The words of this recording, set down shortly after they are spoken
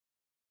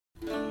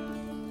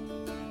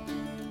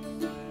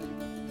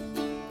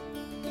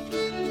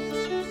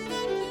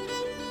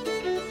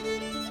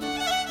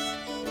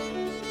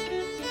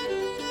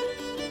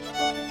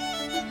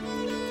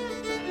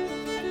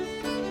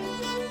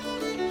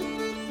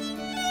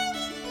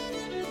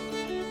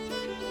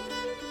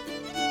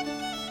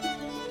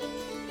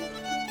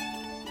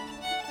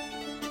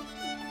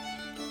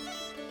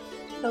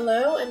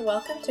Hello and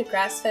welcome to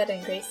Grass-Fed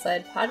and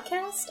Grace-Led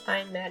Podcast.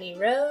 I'm Maddie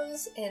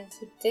Rose, and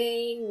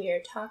today we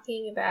are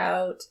talking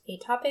about a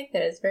topic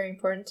that is very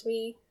important to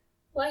me,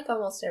 like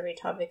almost every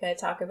topic I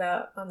talk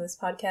about on this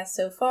podcast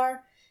so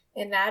far,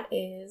 and that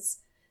is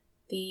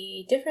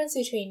the difference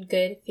between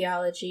good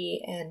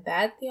theology and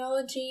bad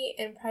theology,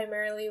 and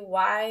primarily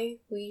why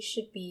we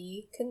should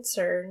be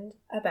concerned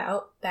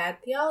about bad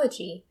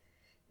theology.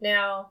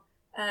 Now,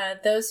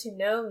 those who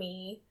know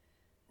me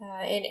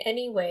in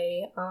any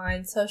way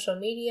on social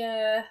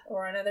media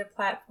or on other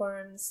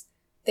platforms,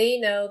 they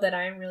know that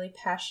I'm really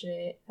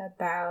passionate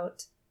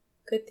about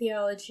good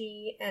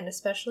theology and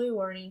especially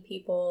warning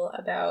people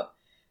about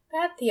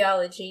bad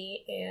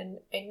theology. And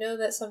I know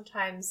that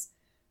sometimes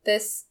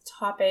this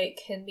topic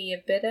can be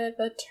a bit of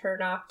a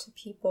turnoff to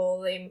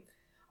people. They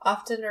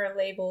often are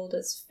labeled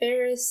as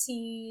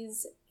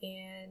Pharisees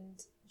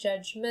and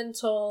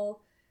judgmental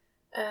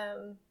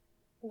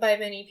by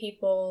many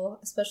people,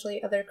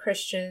 especially other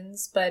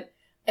Christians, but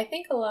I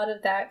think a lot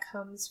of that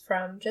comes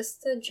from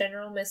just the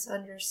general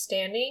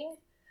misunderstanding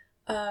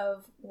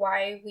of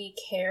why we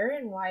care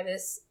and why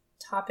this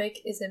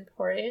topic is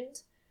important.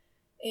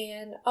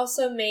 And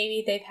also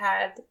maybe they've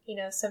had,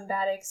 some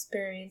bad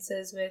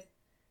experiences with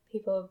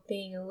people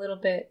being a little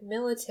bit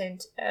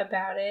militant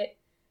about it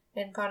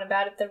and gone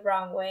about it the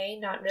wrong way,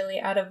 not really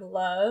out of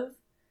love,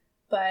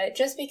 but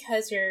just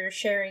because you're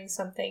sharing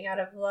something out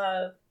of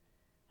love,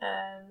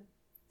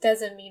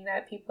 doesn't mean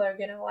that people are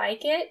going to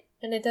like it,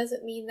 and it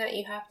doesn't mean that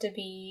you have to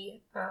be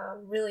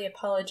really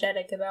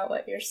apologetic about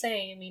what you're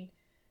saying. I mean,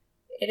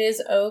 it is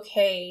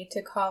okay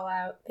to call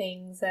out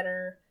things that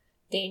are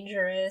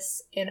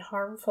dangerous and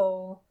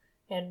harmful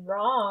and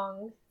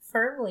wrong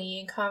firmly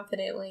and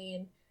confidently,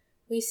 and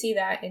we see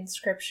that in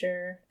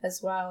Scripture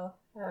as well.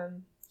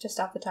 Just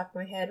off the top of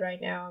my head right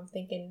now, I'm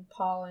thinking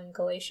Paul in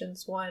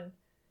Galatians 1,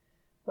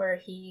 where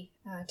he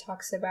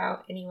talks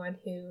about anyone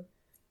who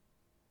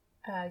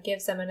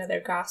gives them another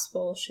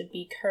gospel should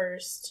be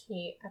cursed.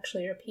 He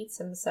actually repeats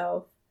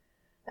himself.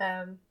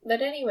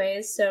 But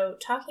anyways, so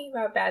talking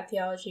about bad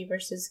theology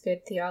versus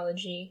good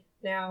theology.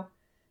 Now,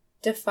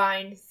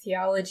 define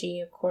theology,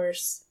 of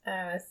course.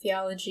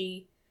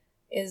 Theology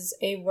is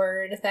a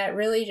word that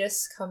really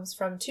just comes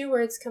from two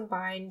words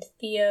combined,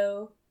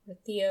 theo, or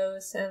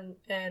theos,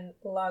 and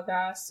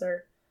logos,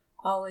 or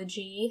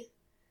ology.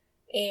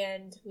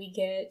 And we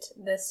get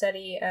the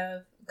study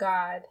of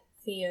God,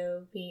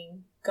 theo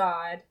being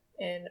God,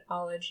 and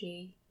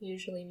ology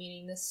usually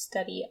meaning the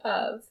study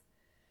of.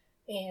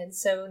 And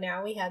so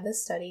now we have the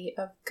study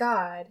of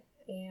God,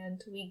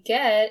 and we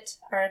get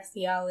our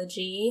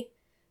theology,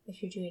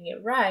 if you're doing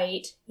it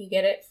right, you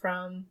get it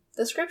from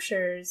the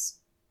Scriptures.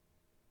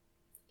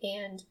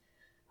 And,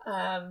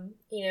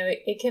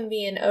 it can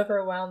be an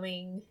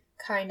overwhelming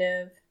kind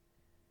of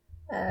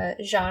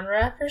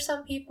genre for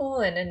some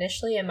people, and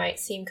initially it might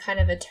seem kind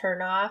of a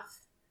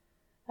turnoff,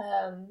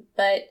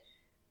 but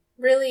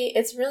really,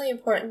 it's really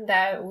important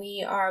that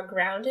we are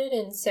grounded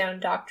in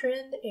sound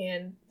doctrine,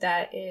 and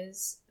that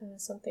is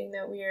something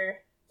that we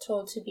are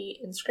told to be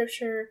in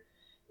Scripture.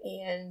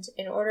 And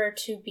in order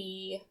to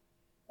be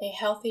a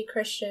healthy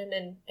Christian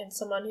and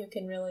someone who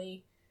can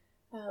really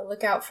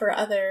look out for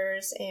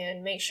others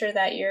and make sure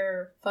that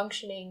you're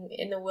functioning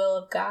in the will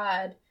of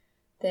God,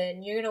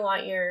 then you're going to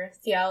want your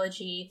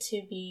theology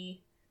to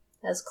be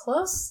as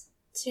close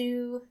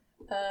to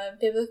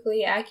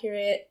biblically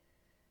accurate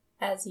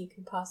as you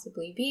can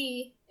possibly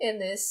be in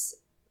this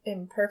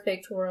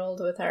imperfect world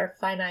with our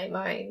finite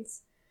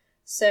minds.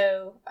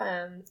 So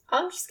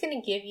I'm just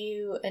going to give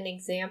you an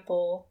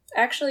example.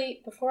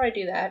 Actually, before I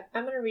do that,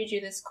 I'm going to read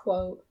you this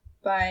quote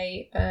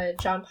by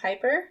John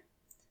Piper.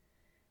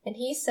 And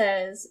he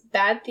says,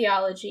 "Bad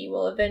theology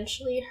will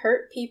eventually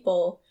hurt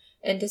people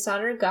and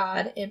dishonor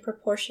God in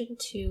proportion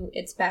to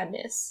its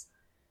badness."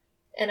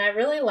 And I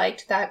really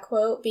liked that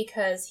quote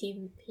because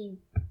he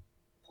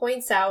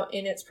points out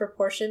in its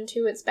proportion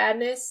to its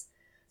badness.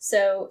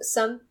 So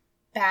some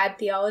bad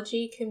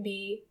theology can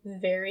be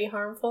very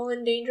harmful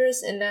and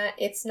dangerous in that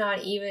it's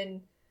not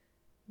even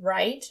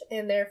right,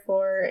 and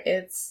therefore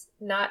it's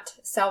not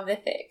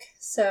salvific.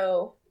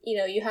 So,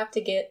 you have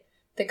to get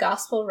the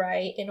gospel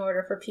right in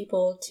order for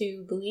people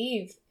to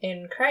believe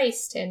in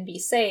Christ and be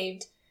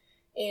saved.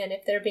 And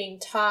if they're being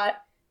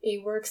taught a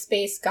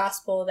works-based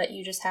gospel that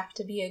you just have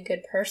to be a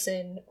good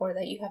person, or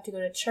that you have to go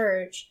to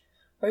church,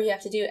 or you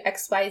have to do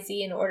X, Y,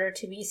 Z in order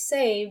to be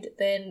saved,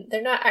 then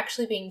they're not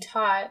actually being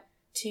taught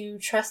to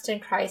trust in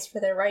Christ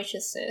for their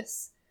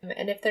righteousness.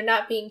 And if they're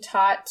not being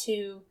taught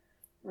to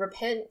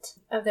repent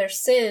of their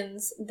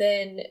sins,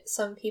 then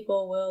some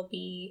people will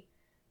be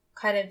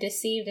kind of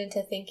deceived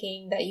into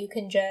thinking that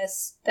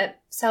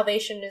that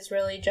salvation is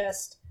really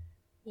just,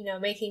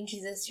 making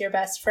Jesus your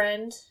best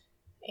friend,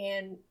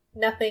 and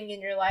nothing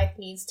in your life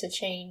needs to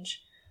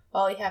change.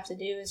 All you have to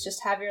do is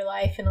just have your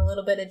life and a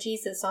little bit of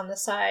Jesus on the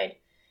side.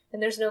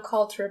 And there's no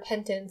call to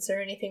repentance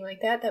or anything like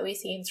that we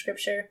see in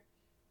Scripture.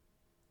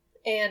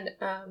 And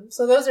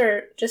so those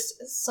are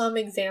just some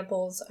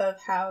examples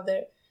of how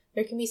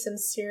there can be some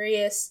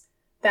serious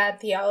bad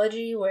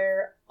theology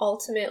where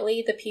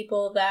ultimately the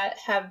people that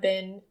have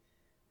been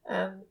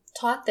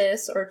taught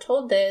this or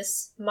told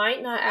this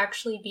might not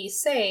actually be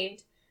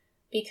saved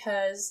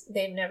because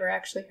they've never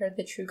actually heard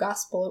the true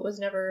gospel. It was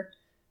never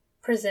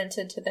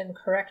presented to them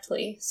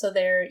correctly. So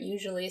they're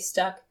usually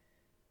stuck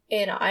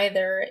in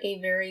either a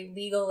very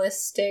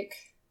legalistic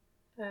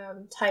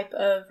type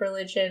of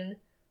religion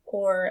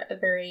or a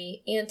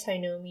very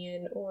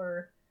antinomian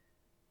or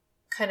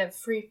kind of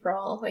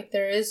free-for-all. Like,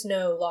 there is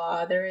no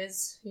law. There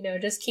is,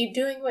 just keep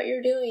doing what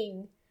you're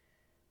doing.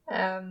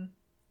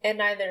 And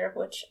neither of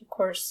which, of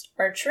course,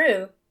 are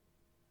true.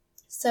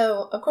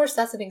 So, of course,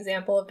 that's an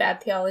example of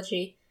bad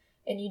theology,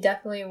 and you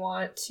definitely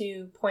want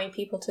to point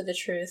people to the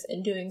truth,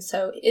 and doing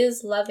so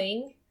is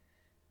loving.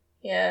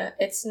 Yeah,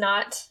 it's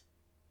not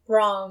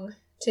wrong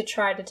to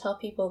try to tell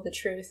people the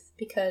truth,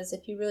 because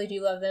if you really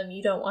do love them,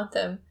 you don't want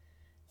them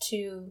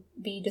to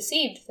be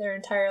deceived their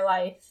entire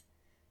life.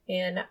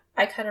 And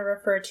I kind of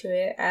refer to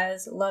it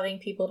as loving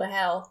people to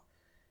hell.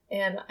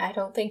 And I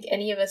don't think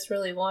any of us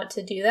really want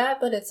to do that,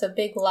 but it's a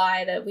big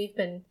lie that we've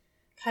been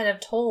kind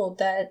of told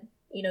that,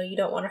 you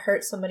don't want to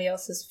hurt somebody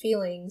else's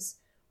feelings,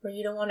 or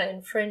you don't want to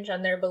infringe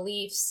on their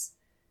beliefs.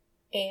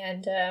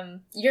 And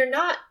you're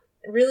not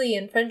really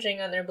infringing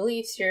on their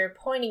beliefs. You're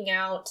pointing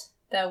out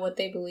that what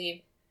they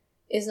believe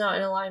is not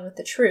in line with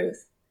the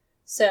truth.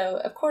 So,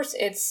 of course,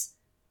 it's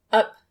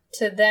up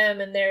to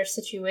them and their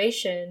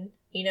situation,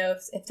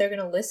 if they're going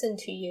to listen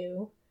to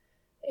you.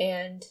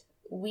 And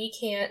we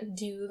can't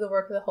do the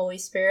work of the Holy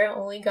Spirit.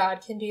 Only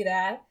God can do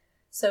that.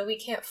 So we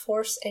can't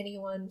force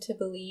anyone to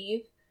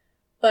believe,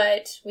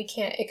 but we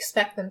can't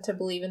expect them to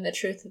believe in the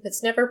truth if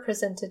it's never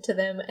presented to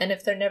them, and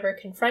if they're never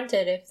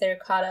confronted, if they're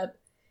caught up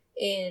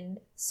in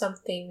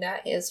something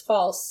that is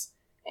false.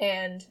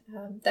 And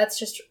that's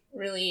just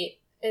really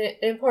an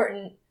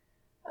important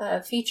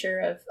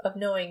feature of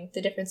knowing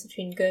the difference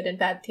between good and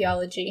bad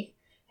theology.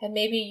 And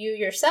maybe you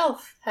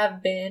yourself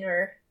have been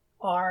or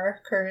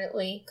are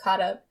currently caught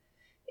up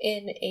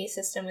in a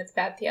system with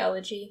bad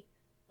theology.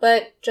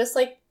 But just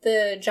like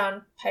the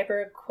John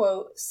Piper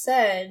quote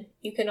said,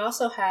 you can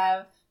also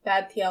have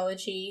bad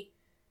theology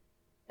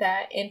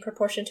that, in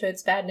proportion to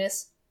its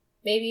badness,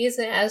 maybe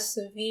isn't as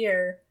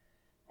severe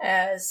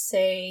as,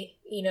 say,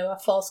 a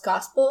false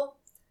gospel,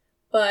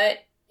 but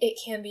it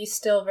can be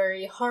still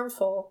very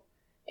harmful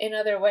in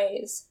other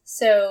ways.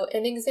 So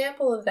an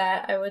example of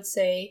that, I would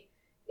say,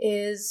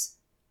 is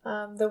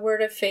the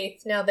word of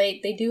faith. Now,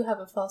 they do have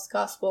a false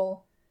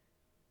gospel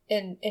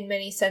in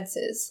many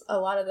senses. A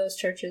lot of those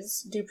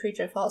churches do preach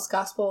a false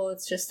gospel.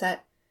 It's just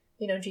that,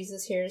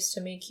 Jesus here is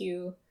to make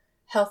you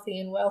healthy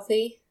and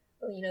wealthy,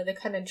 the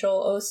kind of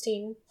Joel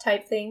Osteen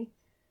type thing.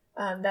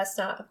 That's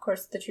not, of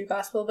course, the true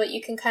gospel, but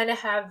you can kind of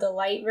have the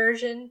light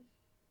version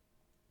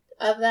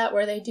of that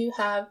where they do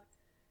have,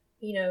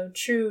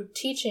 true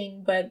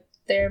teaching, but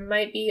there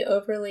might be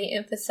overly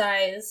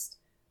emphasized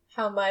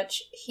how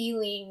much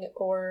healing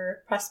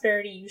or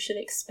prosperity you should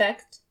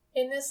expect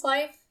in this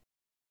life.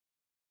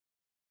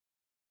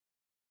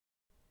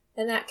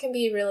 And that can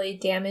be really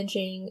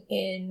damaging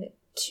in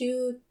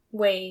two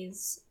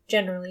ways,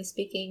 generally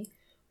speaking.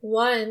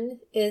 One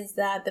is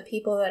that the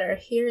people that are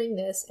hearing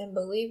this and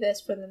believe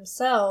this for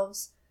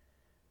themselves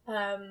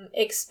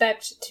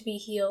expect to be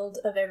healed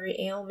of every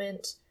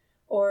ailment,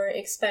 or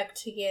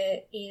expect to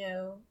get,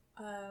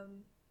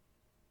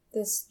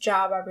 this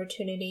job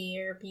opportunity,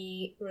 or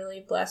be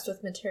really blessed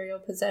with material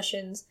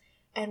possessions.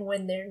 And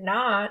when they're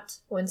not,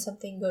 when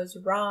something goes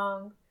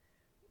wrong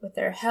with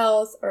their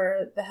health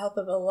or the health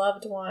of a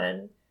loved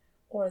one,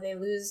 or they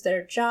lose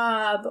their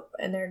job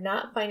and they're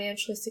not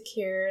financially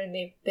secure, and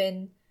they've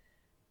been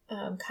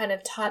kind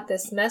of taught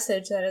this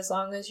message that as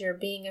long as you're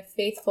being a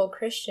faithful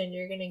Christian,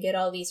 you're going to get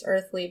all these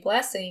earthly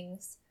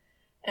blessings,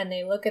 and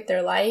they look at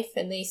their life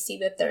and they see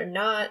that they're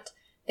not,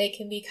 they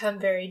can become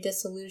very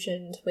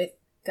disillusioned with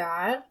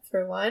God,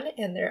 for one,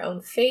 and their own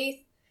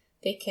faith.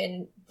 They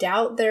can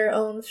doubt their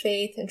own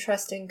faith and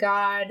trust in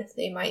God.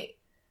 They might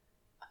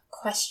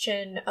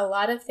question a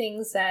lot of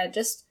things that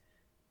just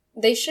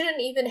they shouldn't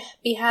even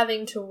be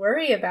having to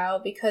worry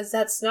about, because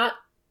that's not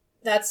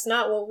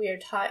what we are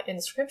taught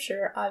in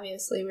Scripture.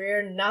 Obviously, we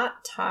are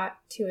not taught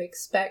to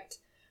expect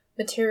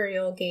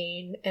material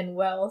gain and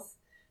wealth.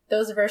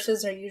 Those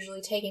verses are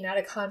usually taken out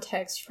of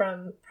context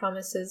from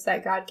promises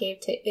that God gave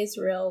to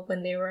Israel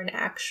when they were an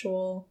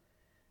actual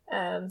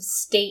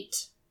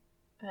state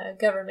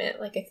government,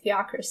 like a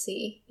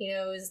theocracy.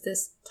 Is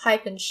this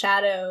type and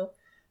shadow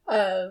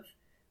of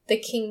the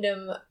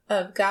kingdom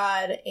of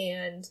God,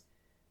 and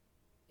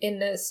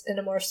in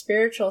a more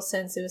spiritual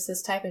sense, it was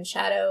this type and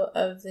shadow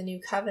of the new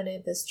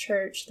covenant, this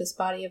church, this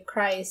body of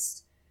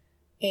Christ.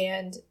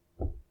 And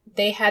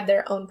they had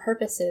their own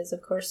purposes,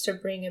 of course, to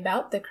bring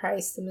about the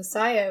Christ. The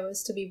Messiah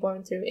was to be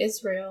born through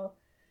Israel,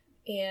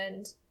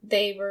 and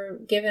they were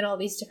given all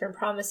these different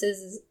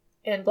promises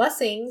and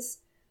blessings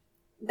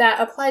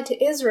that applied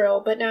to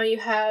Israel. But now you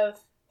have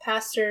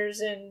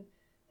pastors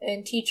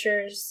and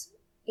teachers,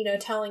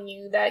 telling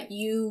you that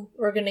you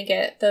were going to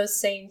get those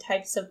same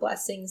types of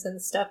blessings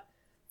and stuff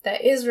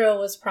that Israel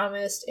was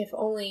promised if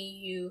only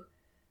you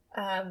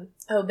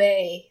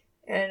obey,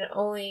 and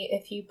only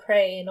if you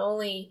pray, and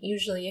only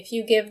usually if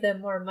you give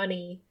them more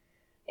money.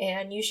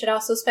 And you should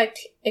also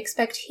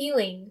expect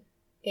healing.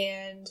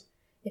 And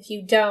if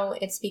you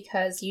don't, it's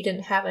because you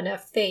didn't have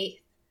enough faith,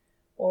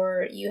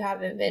 or you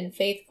haven't been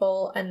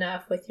faithful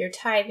enough with your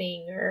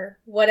tithing, or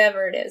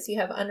whatever it is, you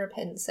have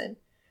unrepentant sin.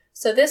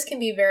 So this can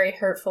be very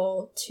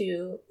hurtful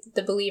to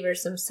the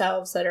believers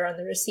themselves that are on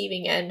the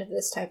receiving end of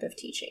this type of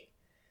teaching.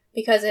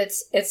 Because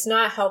it's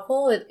not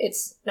helpful,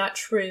 it's not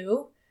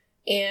true,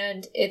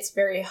 and it's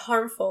very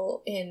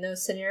harmful in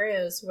those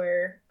scenarios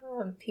where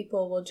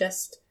people will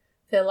just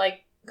feel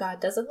like God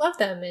doesn't love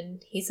them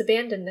and he's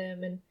abandoned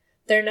them, and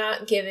they're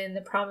not given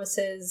the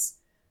promises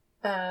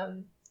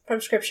from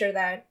Scripture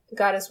that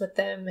God is with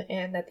them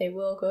and that they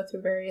will go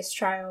through various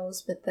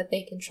trials, but that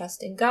they can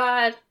trust in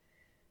God.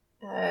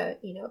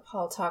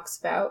 Paul talks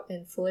about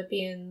in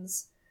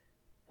Philippians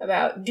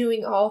about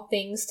doing all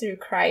things through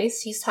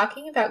Christ. He's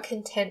talking about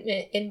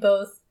contentment in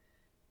both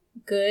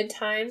good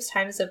times,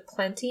 times of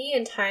plenty,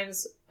 and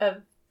times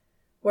of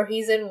where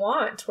he's in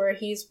want, where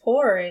he's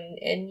poor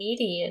and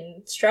needy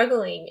and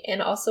struggling,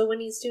 and also when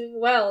he's doing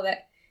well,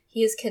 that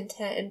he is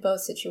content in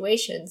both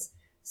situations.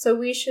 So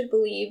we should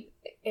believe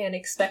and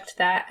expect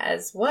that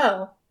as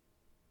well.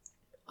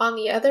 On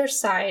the other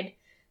side,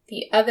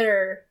 the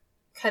other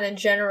kind of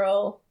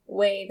general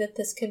way that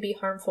this can be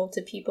harmful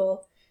to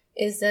people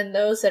is then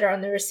those that are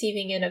on the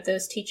receiving end of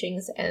those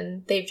teachings,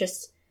 and they've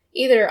just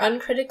either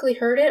uncritically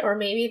heard it, or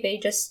maybe they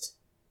just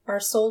are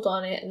sold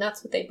on it and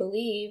that's what they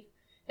believe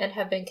and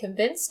have been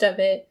convinced of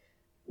it.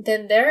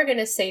 Then they're going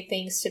to say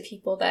things to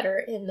people that are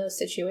in those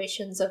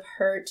situations of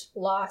hurt,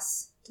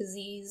 loss,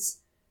 disease,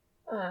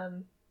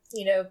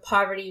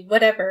 poverty,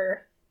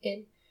 whatever.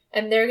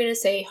 And they're going to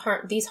say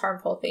these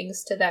harmful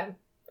things to them.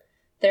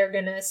 They're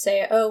going to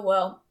say, oh,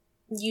 well,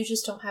 you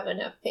just don't have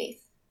enough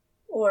faith.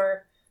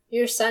 Or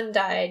your son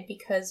died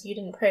because you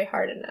didn't pray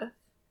hard enough.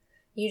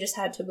 You just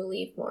had to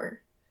believe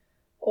more.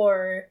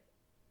 Or,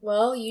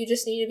 well, you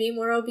just need to be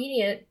more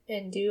obedient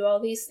and do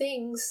all these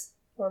things.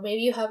 Or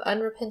maybe you have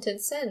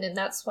unrepentant sin and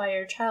that's why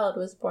your child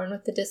was born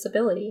with a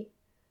disability.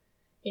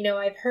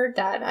 I've heard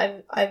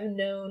that. I've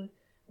known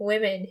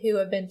women who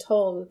have been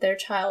told that their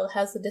child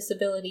has a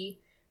disability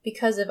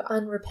because of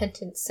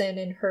unrepentant sin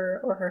in her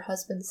or her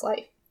husband's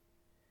life.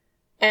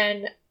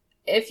 And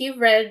if you've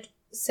read,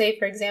 say,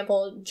 for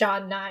example,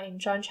 John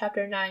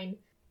chapter 9,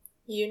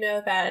 you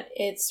know that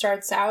it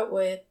starts out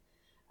with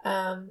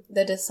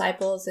the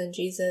disciples and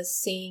Jesus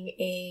seeing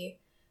a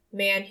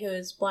man who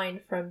is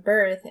blind from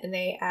birth, and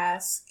they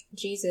ask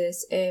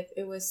Jesus if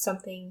it was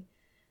something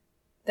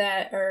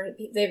that, or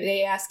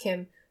they ask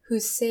him, who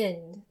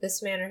sinned,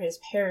 this man or his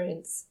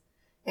parents?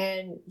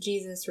 And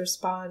Jesus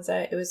responds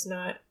that it was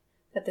not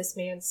that this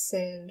man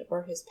sinned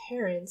or his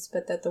parents,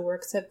 but that the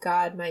works of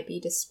God might be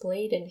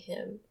displayed in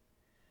him.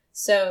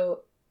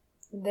 So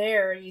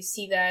there you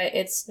see that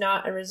it's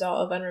not a result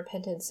of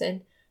unrepentant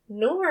sin,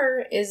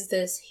 nor is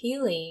this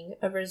healing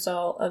a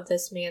result of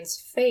this man's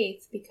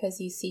faith, because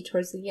you see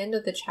towards the end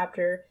of the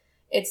chapter,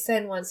 it's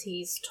then once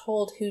he's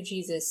told who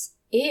Jesus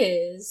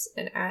is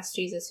and asked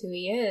Jesus who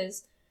he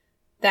is,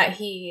 that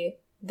he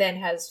then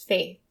has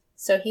faith.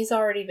 So he's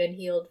already been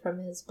healed from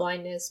his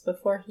blindness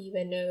before he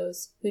even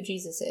knows who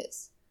Jesus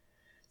is.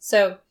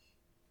 So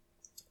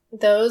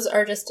those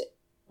are just,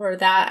 or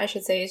that I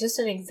should say, is just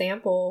an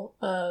example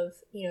of,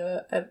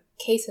 a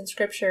case in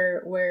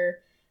Scripture where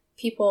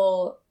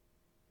people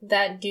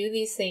that do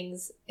these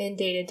things in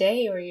day to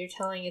day, where you're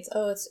telling it's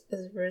a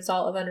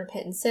result of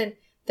unrepentant sin,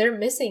 they're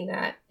missing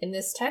that in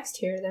this text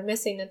here. They're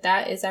missing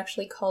that is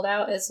actually called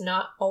out as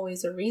not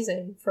always a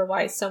reason for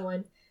why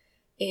someone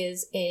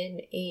is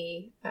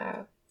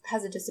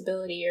has a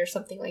disability or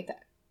something like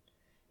that.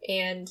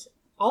 And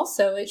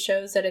also it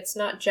shows that it's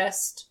not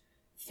just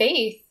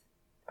faith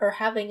or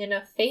having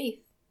enough faith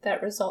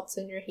that results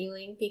in your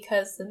healing,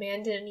 because the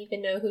man didn't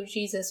even know who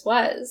Jesus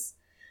was.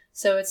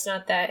 So it's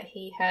not that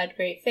he had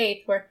great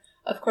faith, where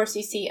of course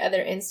you see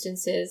other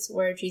instances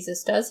where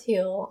Jesus does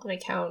heal on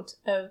account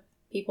of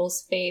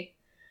people's faith.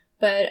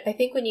 But I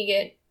think when you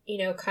get,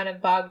 kind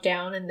of bogged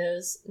down in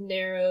those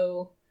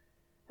narrow,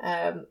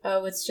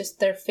 it's just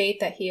their faith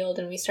that healed,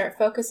 and we start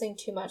focusing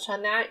too much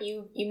on that,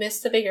 you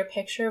miss the bigger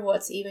picture of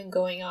what's even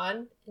going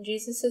on in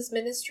Jesus's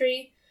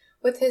ministry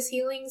with his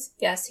healings.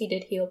 Yes, he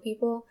did heal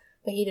people,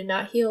 but he did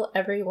not heal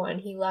everyone.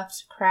 He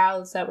left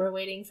crowds that were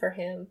waiting for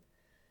him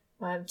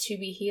to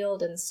be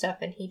healed and stuff,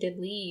 and he did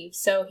leave.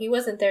 So he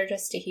wasn't there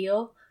just to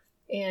heal,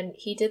 and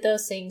he did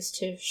those things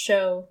to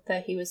show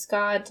that he was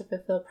God, to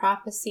fulfill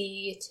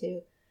prophecy,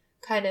 to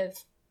kind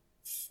of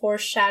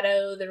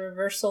foreshadow the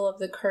reversal of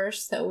the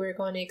curse that we're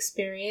going to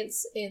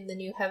experience in the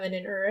new heaven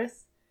and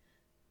earth.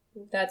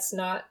 That's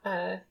not,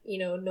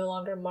 no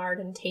longer marred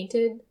and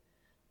tainted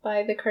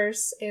by the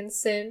curse and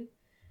sin.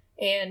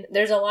 And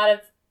there's a lot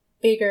of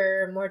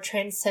bigger, more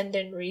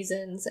transcendent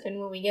reasons, and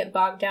when we get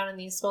bogged down in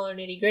these smaller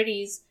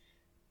nitty-gritties,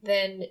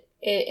 then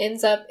it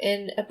ends up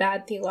in a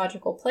bad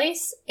theological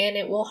place, and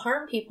it will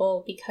harm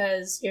people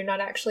because you're not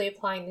actually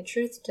applying the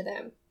truth to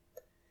them.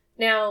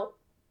 Now,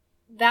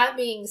 that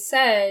being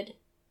said,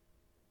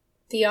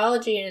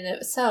 theology in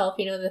itself,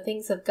 the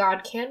things of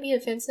God can be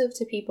offensive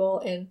to people,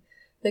 and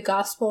the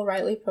gospel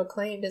rightly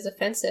proclaimed is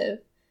offensive.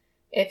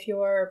 If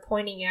you're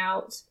pointing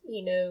out,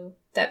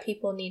 that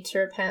people need to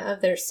repent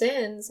of their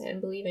sins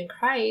and believe in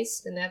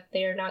Christ and that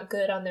they are not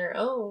good on their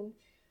own,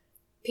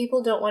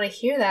 people don't want to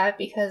hear that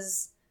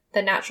because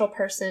the natural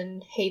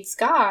person hates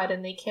God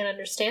and they can't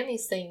understand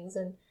these things.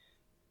 And,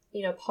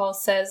 Paul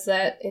says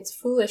that it's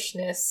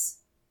foolishness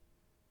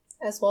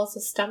as well as a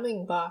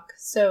stumbling block.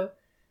 So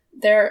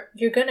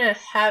you're going to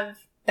have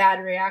bad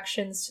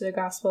reactions to the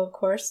gospel, of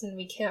course, and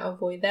we can't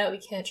avoid that. We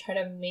can't try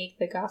to make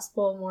the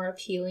gospel more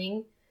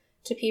appealing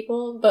to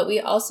people, but we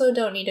also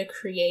don't need to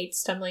create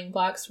stumbling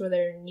blocks where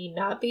there need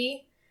not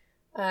be.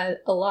 A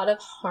lot of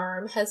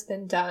harm has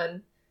been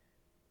done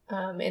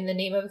in the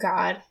name of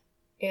God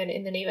and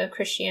in the name of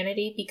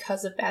Christianity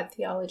because of bad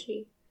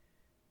theology.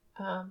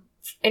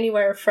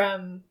 Anywhere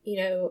from,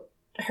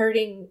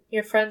 hurting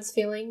your friend's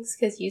feelings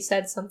because you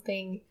said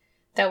something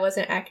that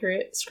wasn't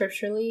accurate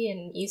scripturally,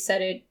 and you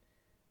said it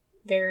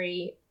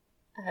very,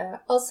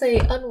 I'll say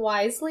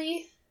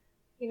unwisely.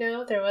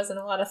 There wasn't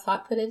a lot of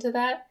thought put into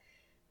that.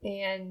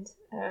 And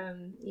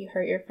you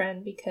hurt your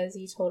friend because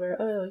you told her,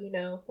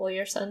 well,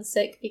 your son's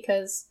sick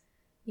because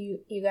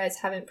you guys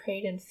haven't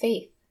prayed in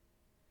faith.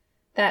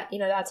 That,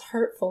 that's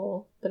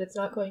hurtful, but it's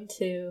not going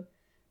to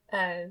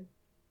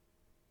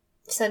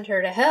send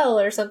her to hell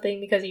or something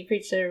because you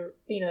preached a,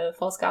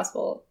 false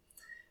gospel.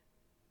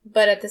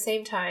 But at the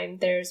same time,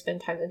 there's been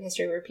times in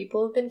history where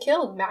people have been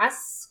killed,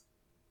 mass,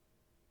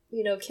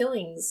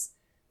 killings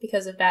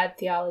because of bad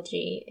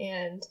theology,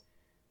 and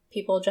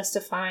people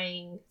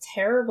justifying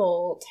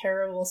terrible,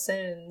 terrible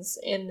sins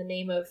in the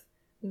name of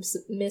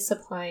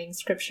misapplying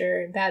scripture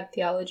and bad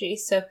theology.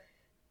 So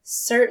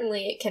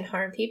certainly it can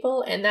harm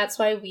people, and that's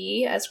why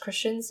we as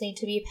Christians need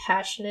to be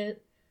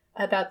passionate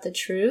about the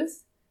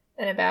truth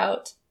and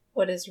about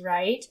what is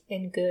right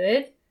and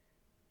good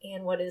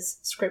and what is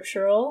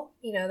scriptural.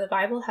 The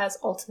Bible has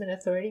ultimate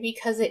authority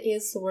because it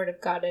is the Word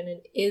of God and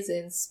it is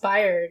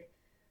inspired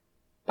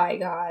by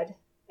God.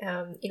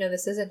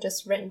 This isn't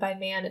just written by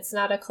man. It's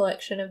not a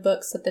collection of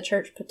books that the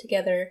church put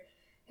together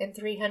in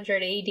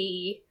 300 AD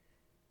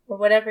or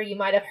whatever you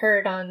might have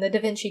heard on the Da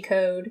Vinci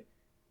Code.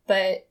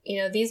 But,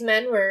 these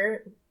men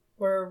were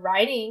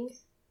writing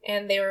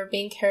and they were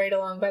being carried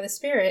along by the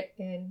Spirit,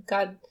 and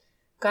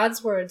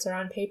God's words are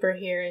on paper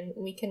here, and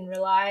we can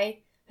rely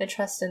and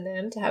trust in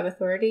them to have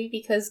authority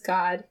because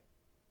God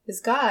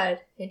is God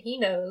and He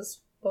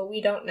knows what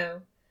we don't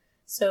know.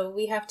 So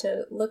we have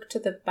to look to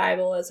the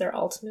Bible as our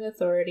ultimate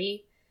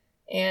authority,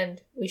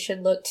 and we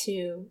should look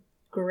to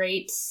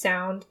great,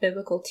 sound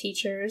biblical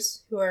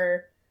teachers who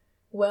are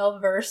well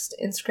versed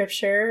in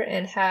Scripture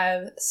and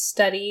have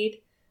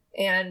studied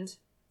and,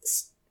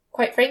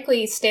 quite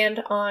frankly,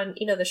 stand on,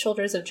 the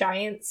shoulders of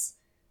giants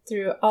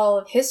through all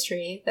of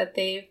history. That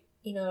they've,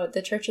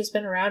 the church has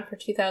been around for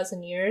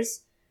 2,000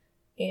 years,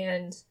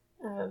 and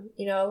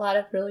a lot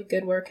of really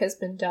good work has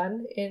been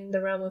done in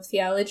the realm of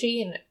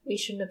theology, and we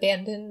shouldn't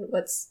abandon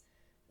what's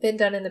been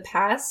done in the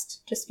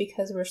past just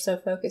because we're so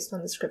focused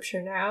on the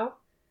scripture now.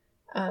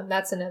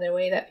 That's another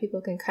way that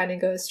people can kind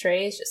of go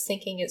astray, is just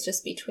thinking it's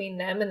just between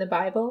them and the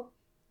Bible.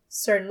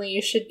 Certainly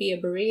you should be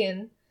a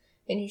Berean,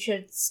 and you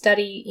should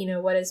study,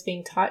 what is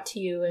being taught to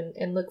you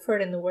and look for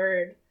it in the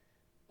Word.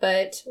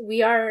 But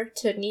we are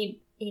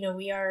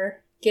we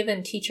are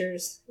given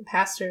teachers,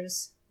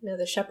 pastors,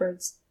 the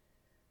shepherds,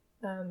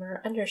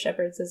 or under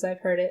shepherds, as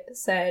I've heard it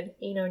said,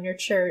 in your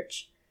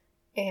church,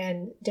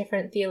 and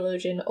different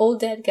theologian,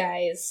 old dead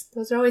guys.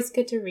 Those are always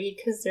good to read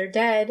because they're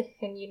dead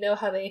and you know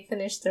how they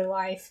finished their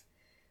life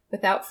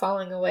without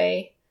falling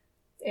away.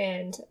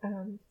 And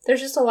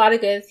there's just a lot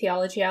of good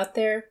theology out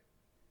there.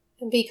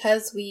 And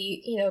because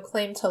we,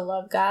 claim to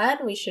love God,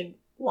 we should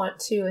want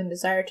to and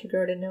desire to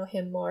grow to know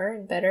Him more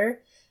and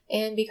better.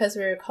 And because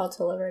we're called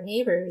to love our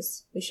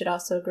neighbors, we should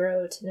also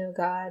grow to know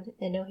God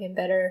and know Him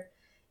better.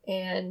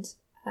 And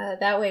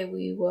that way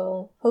we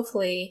will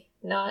hopefully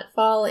not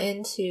fall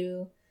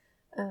into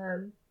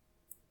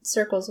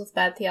circles with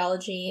bad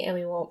theology, and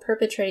we won't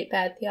perpetrate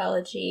bad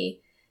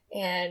theology,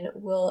 and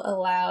will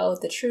allow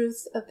the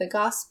truth of the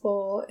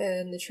gospel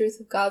and the truth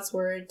of God's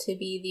word to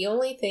be the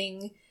only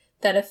thing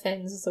that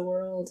offends the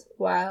world,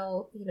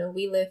 while,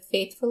 we live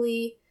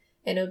faithfully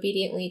and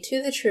obediently to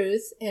the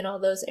truth in all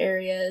those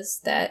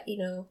areas that,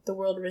 the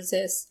world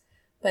resists,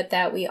 but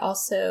that we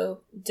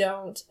also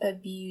don't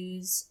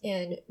abuse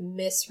and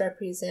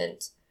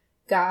misrepresent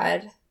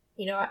God.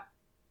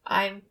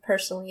 I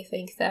personally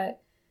think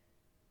that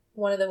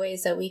one of the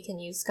ways that we can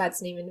use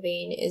God's name in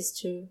vain is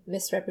to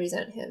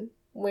misrepresent Him.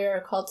 We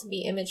are called to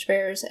be image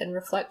bearers and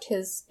reflect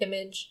His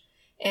image,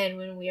 and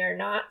when we are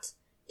not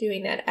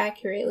doing that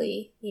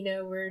accurately,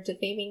 we're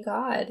defaming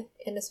God,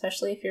 and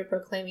especially if you're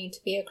proclaiming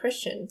to be a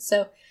Christian.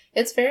 So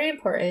it's very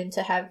important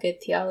to have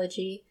good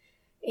theology,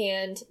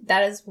 and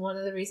that is one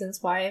of the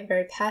reasons why I'm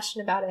very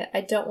passionate about it.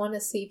 I don't want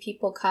to see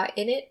people caught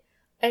in it.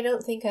 I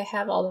don't think I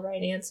have all the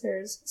right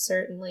answers,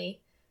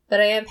 certainly, but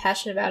I am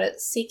passionate about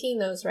it, seeking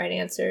those right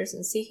answers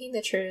and seeking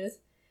the truth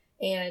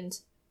and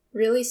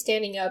really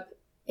standing up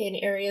in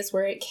areas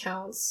where it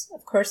counts.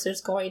 Of course,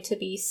 there's going to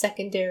be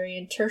secondary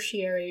and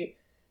tertiary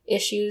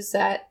issues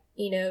that,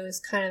 is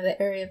kind of the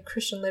area of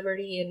Christian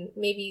liberty and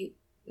maybe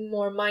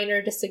more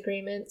minor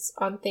disagreements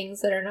on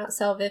things that are not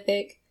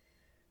salvific.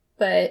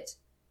 But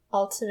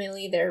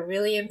ultimately, they're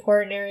really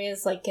important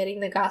areas like getting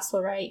the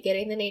gospel right,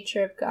 getting the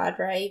nature of God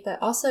right,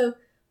 but also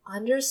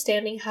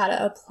understanding how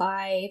to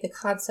apply the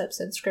concepts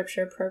in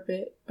Scripture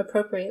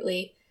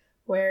appropriately,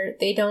 where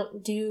they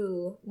don't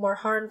do more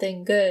harm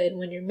than good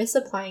when you're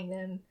misapplying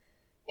them.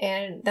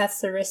 And that's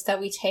the risk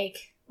that we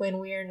take when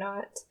we are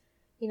not,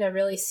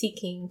 really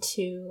seeking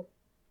to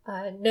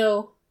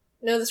know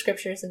the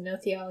Scriptures and know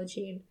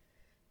theology. And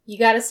you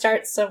got to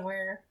start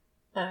somewhere.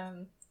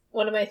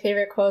 One of my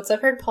favorite quotes,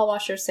 I've heard Paul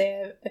Washer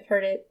say, I've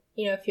heard it,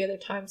 a few other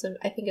times, and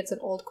I think it's an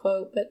old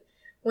quote, but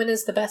when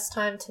is the best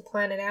time to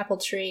plant an apple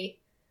tree?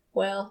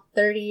 Well,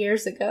 30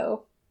 years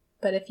ago.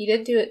 But if you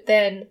didn't do it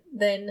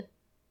then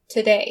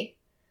today.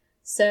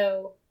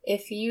 So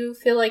if you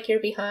feel like you're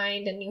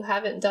behind and you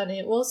haven't done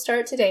it, we'll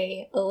start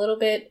today a little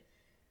bit.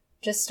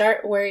 Just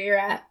start where you're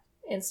at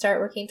and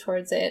start working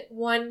towards it.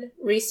 One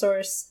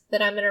resource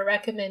that I'm going to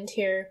recommend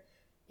here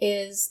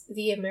is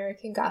the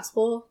American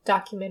Gospel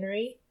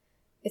documentary.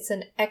 It's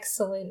an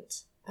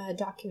excellent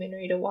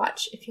documentary to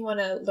watch if you want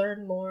to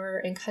learn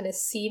more and kind of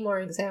see more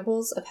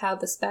examples of how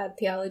this bad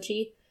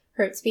theology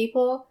hurts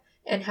people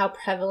and how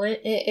prevalent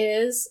it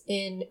is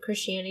in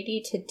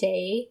Christianity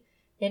today,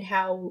 and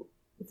how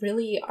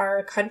really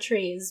our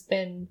country has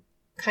been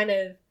kind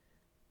of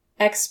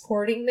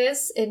exporting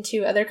this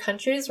into other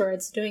countries where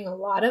it's doing a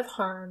lot of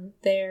harm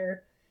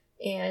there.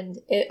 And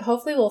it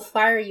hopefully will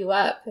fire you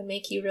up and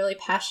make you really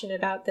passionate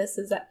about this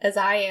as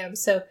I am.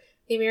 So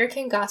the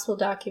American Gospel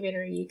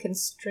documentary, you can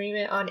stream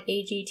it on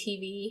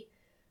AGTV,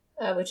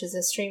 which is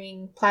a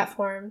streaming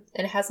platform,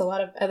 and it has a lot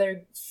of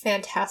other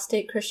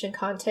fantastic Christian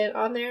content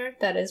on there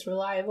that is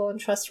reliable and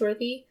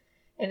trustworthy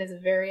and is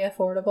very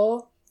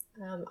affordable.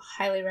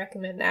 Highly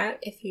recommend that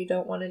if you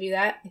don't want to do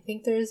that. I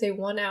think there is a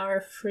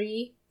 1-hour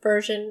free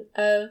version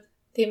of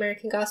the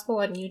American Gospel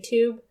on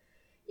YouTube.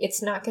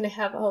 It's not going to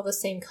have all the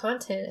same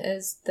content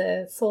as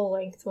the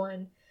full-length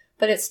one,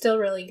 but it's still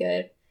really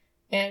good.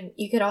 And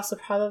you could also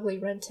probably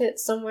rent it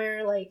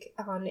somewhere like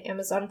on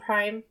Amazon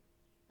Prime.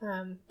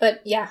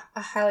 But yeah,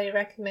 I highly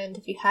recommend,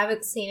 if you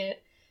haven't seen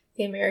it,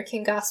 the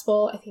American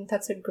Gospel. I think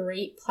that's a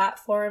great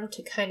platform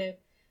to kind of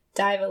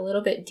dive a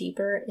little bit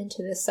deeper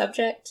into this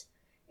subject.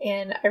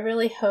 And I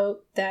really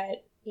hope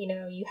that,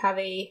 you have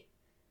a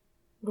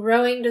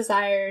growing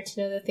desire to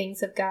know the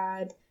things of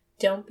God.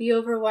 Don't be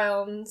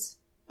overwhelmed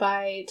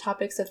by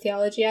topics of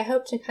theology. I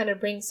hope to kind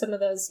of bring some of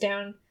those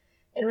down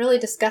and really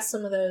discuss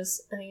some of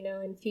those,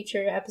 in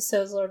future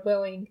episodes, Lord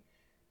willing.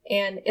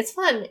 And it's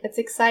fun, it's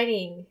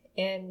exciting,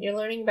 and you're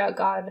learning about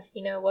God.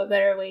 What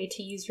better way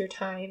to use your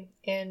time,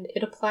 and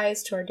it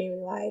applies to our daily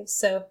lives.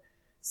 So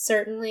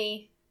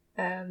certainly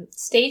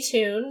stay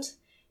tuned.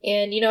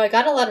 And, I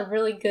got a lot of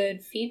really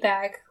good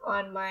feedback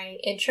on my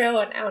intro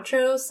and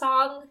outro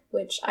song,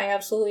 which I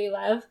absolutely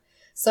love.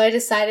 So I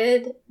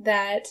decided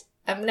that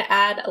I'm going to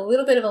add a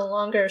little bit of a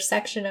longer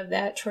section of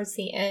that towards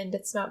the end.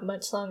 It's not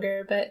much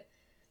longer, but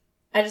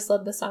I just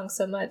love the song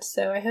so much.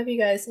 So I hope you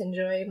guys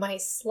enjoy my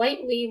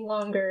slightly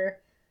longer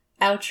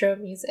outro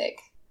music.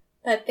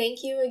 But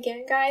thank you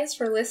again, guys,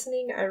 for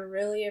listening. I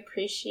really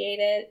appreciate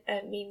it.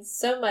 It means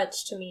so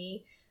much to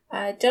me.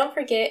 Don't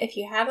forget, if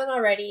you haven't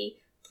already,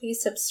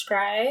 please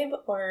subscribe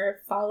or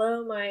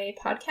follow my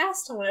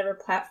podcast on whatever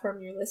platform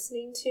you're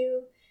listening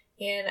to.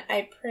 And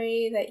I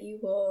pray that you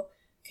will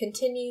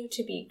continue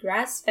to be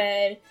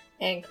grass-fed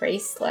and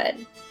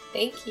grace-led.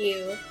 Thank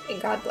you,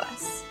 and God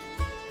bless.